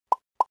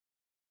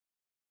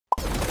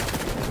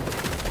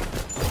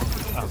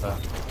matar.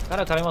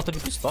 Cara, o cara me matou de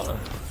pistola.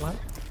 Porra.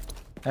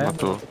 É,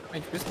 Matou.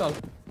 de pistola.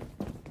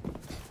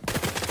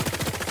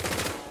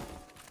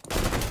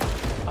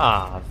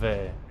 Ah,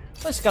 velho.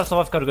 Mas esse cara só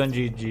vai ficar jogando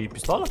de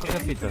pistola? Qual que é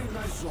a fita?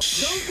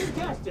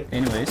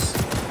 Anyways.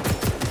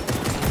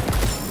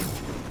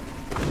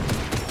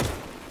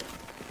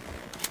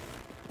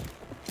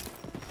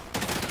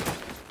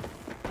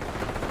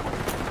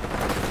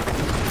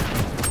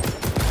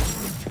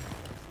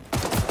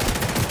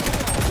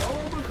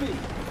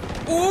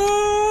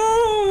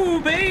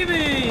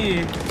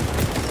 Baby!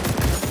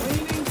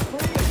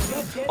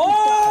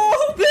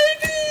 Oh,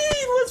 baby!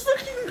 Let's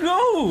fucking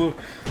go!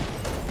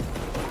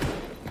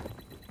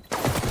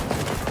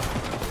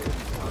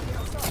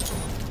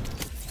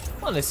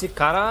 Mano, esse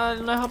cara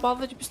ele não erra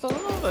bala de pistola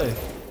não, velho.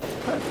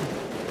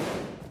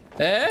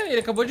 É, ele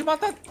acabou de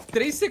matar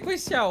 3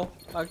 sequencial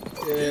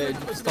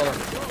de pistola.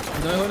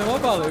 Não errou nenhuma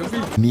bala, eu vi.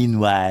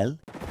 Meanwhile.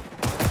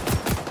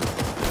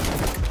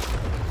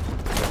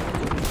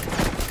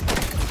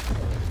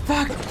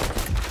 Fuck!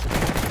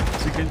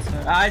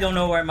 I don't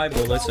know where my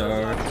bullets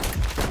are.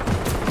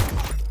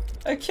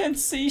 I can't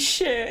see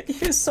shit.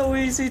 He's so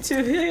easy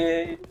to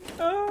hit.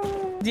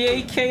 Oh.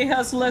 The AK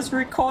has less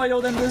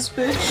recoil than this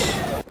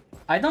bitch.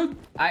 I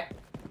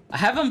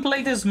haven't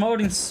played this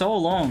mode in so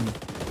long.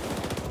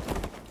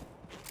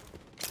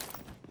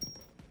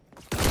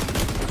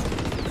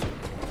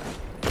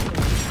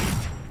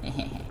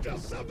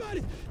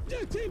 Somebody,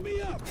 just team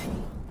me up.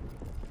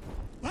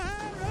 Fire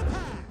up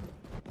high.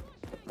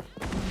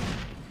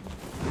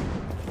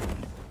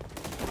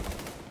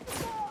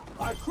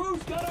 Our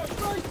crew's got our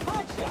first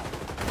hotshot.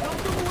 Help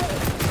them away.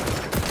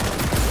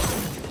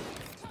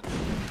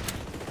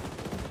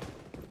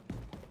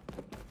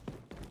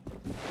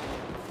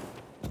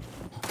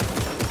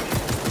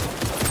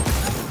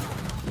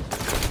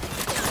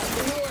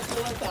 You know if you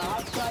let the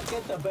hotshot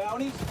get the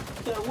bounties,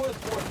 they're worth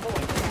more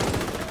points.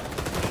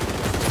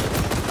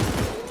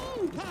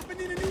 Popping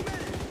in a new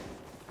man.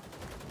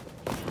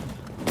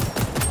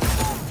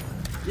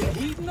 You're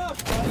heating up,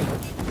 buddy.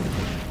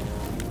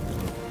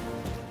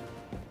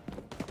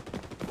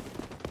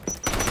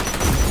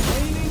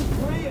 Training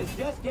 3 is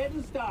just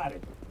getting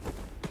started.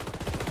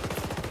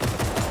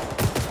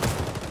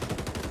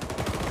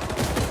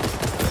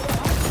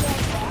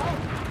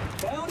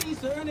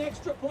 Bounties earn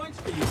extra points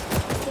for you.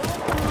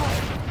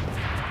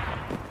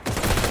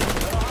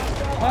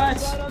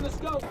 What? On the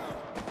scope.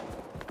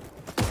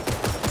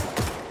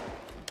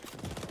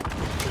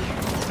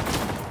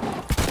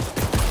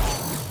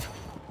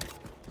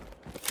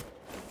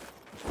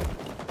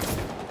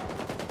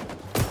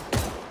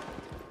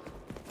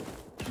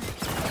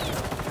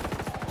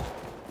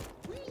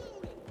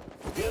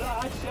 Get a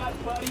hot shot,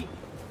 buddy.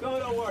 Go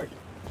to work.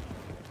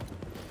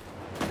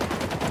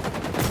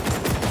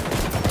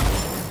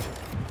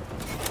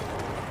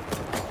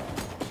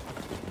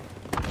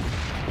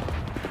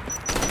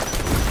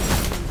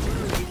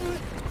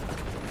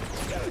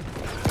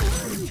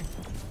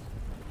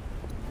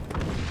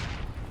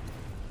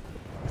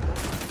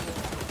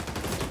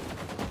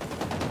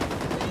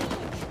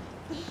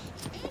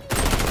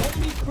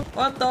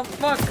 What the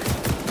fuck?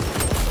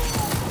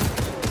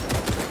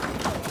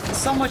 It's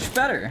so much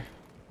better.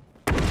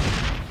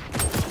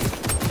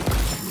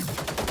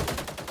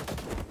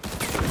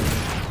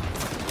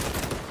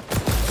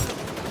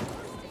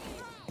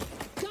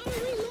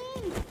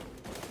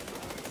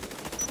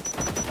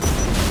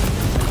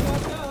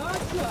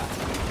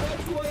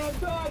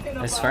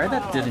 I swear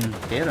that didn't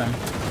hit him,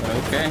 but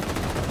okay.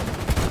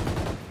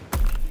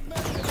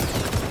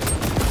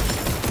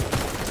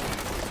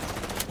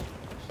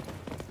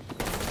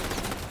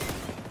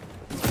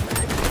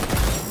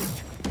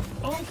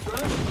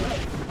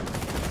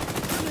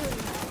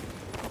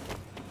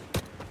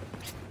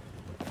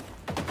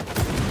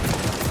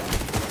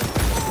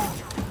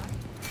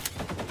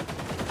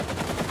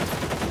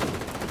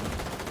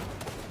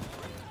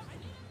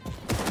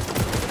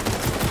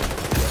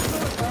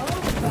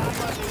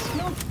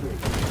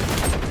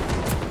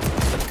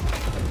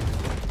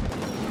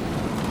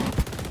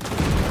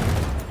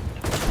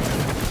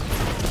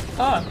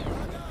 Oh.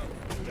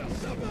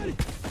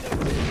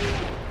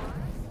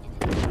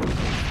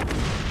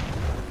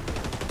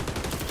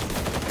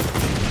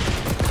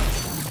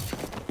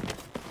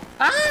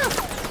 Ah!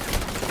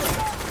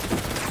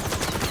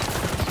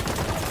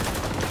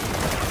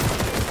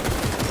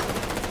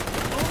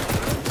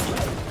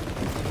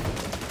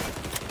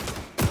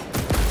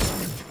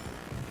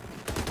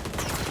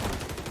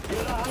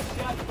 Get a hot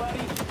shot,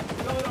 buddy.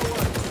 Go to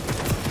work.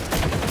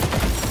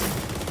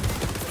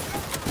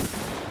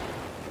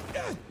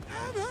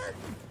 I'm hurt.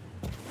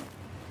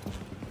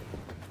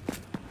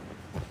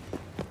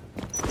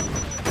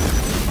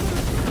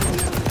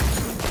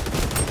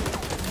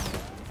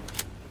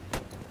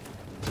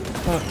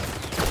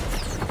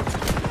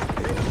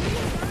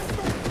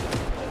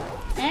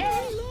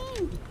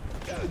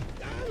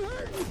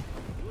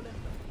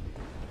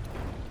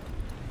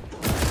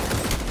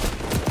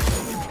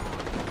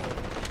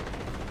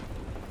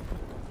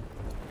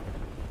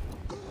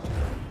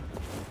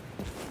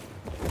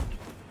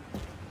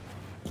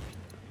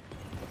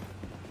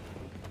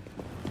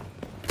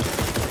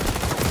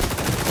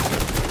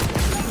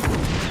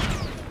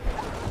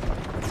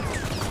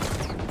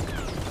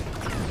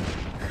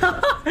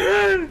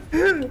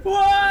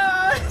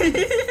 You're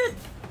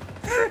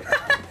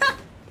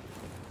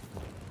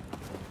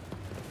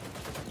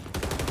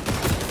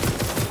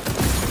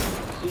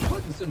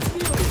putting some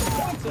serious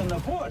points on the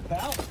board,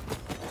 pal.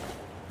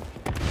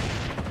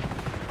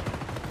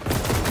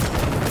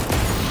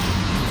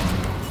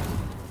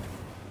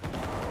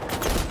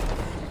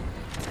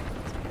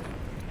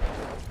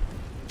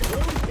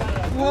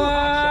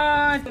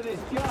 What? This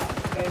job,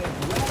 and it's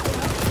wrapping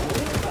up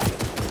real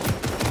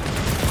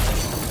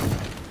nice.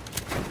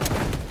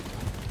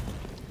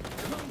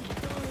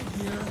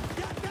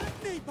 Got that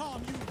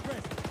napalm, you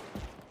prick!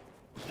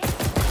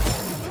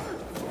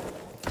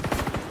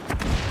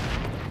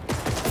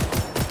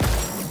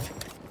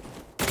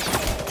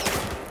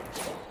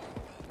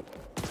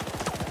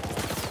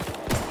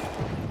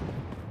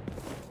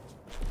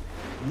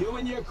 You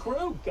and your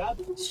crew got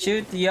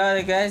Shoot the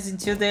other guys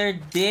until they're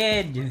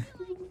dead.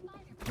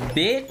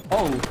 Bit?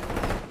 Oh.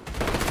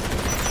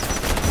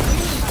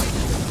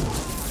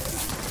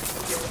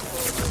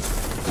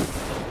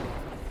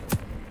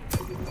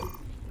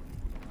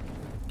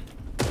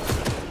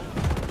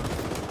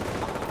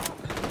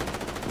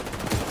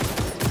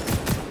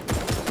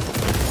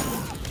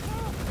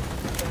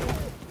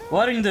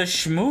 What in the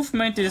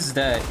movement is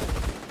that?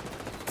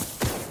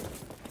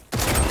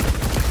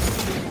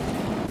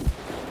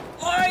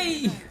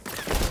 Oi!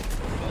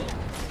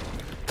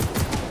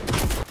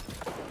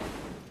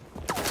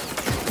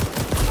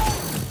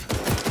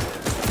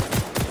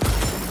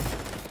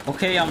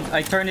 Okay,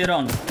 I turn it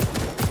on.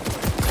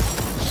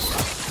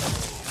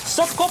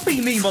 Stop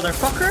copying me,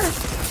 motherfucker!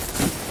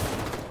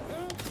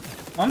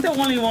 I'm the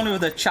only one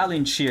with a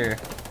challenge here.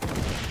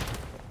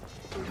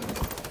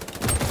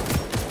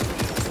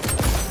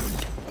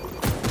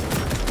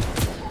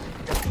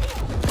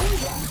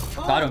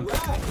 Got him.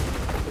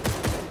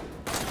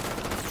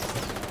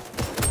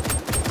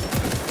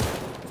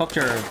 Fuck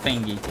your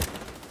thingy.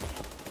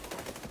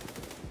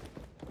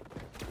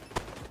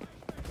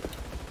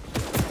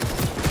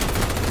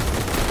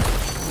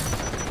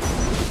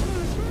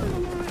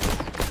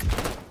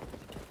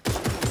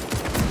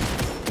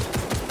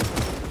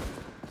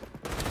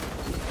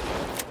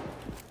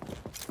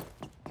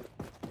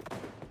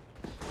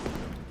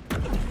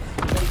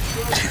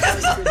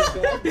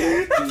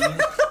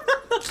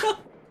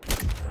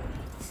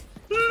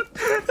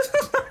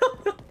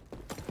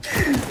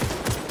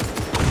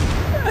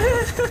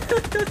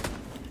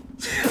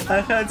 I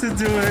had to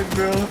do it,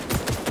 bro.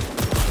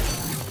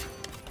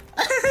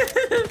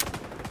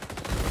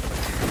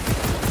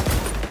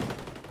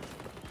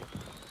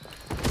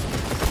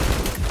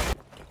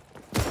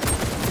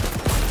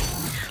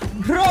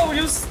 Bro,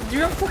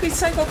 you're a fucking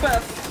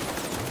psychopath.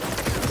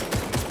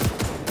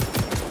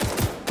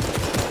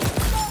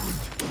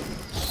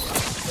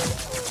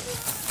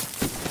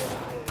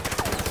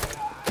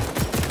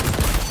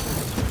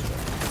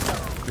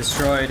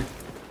 Destroyed.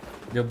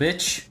 You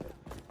bitch.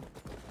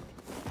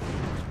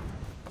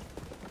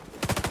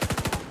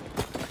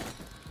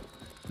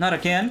 Not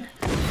again.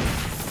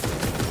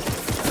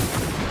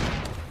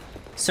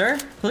 Sir,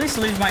 please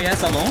leave my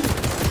ass alone.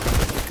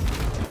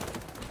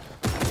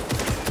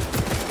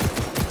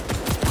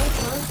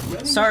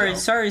 Sorry,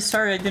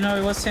 I didn't know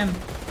it was him.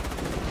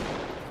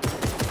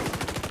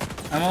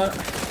 I'm a...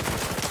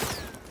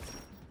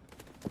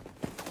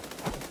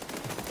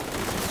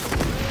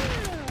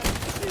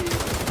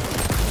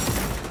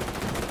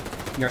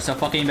 You're so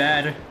fucking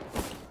bad.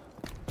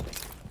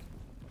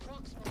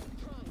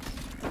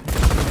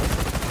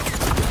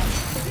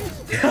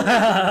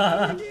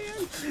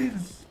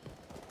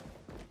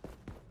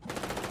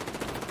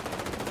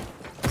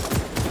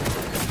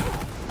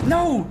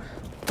 No!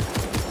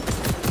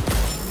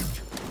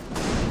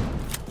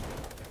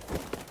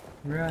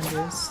 Run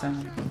this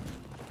down.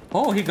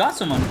 Oh, he got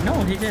someone.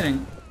 No, he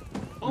didn't.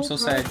 I'm so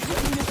sad.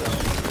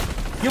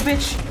 You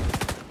bitch!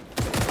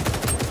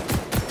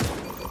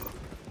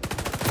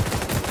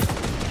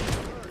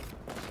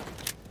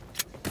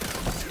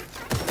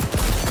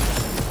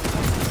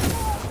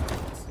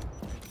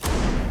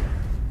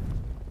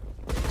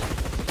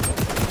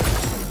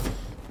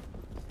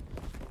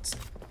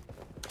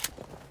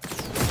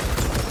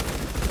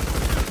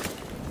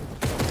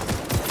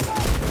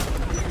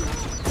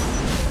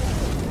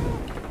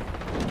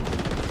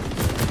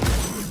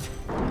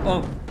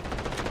 Oh.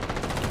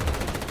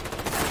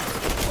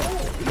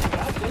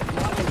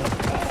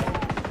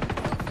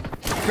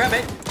 Grab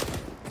it.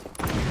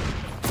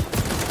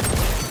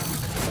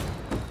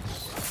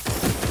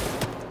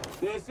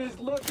 This is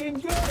looking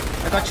good.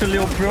 I got you,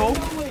 little bro.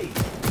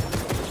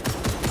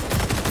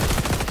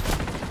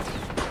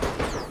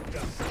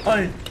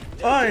 Oi.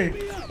 Oi.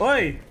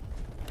 Oi.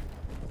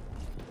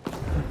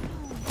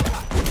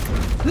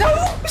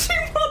 No!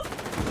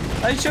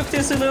 I shook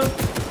this a little.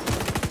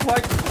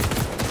 What?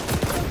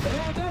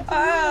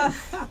 Ah!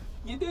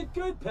 You did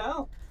good,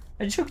 pal.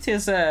 I choked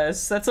his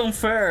ass. That's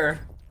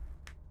unfair.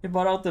 He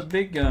brought out the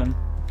big gun.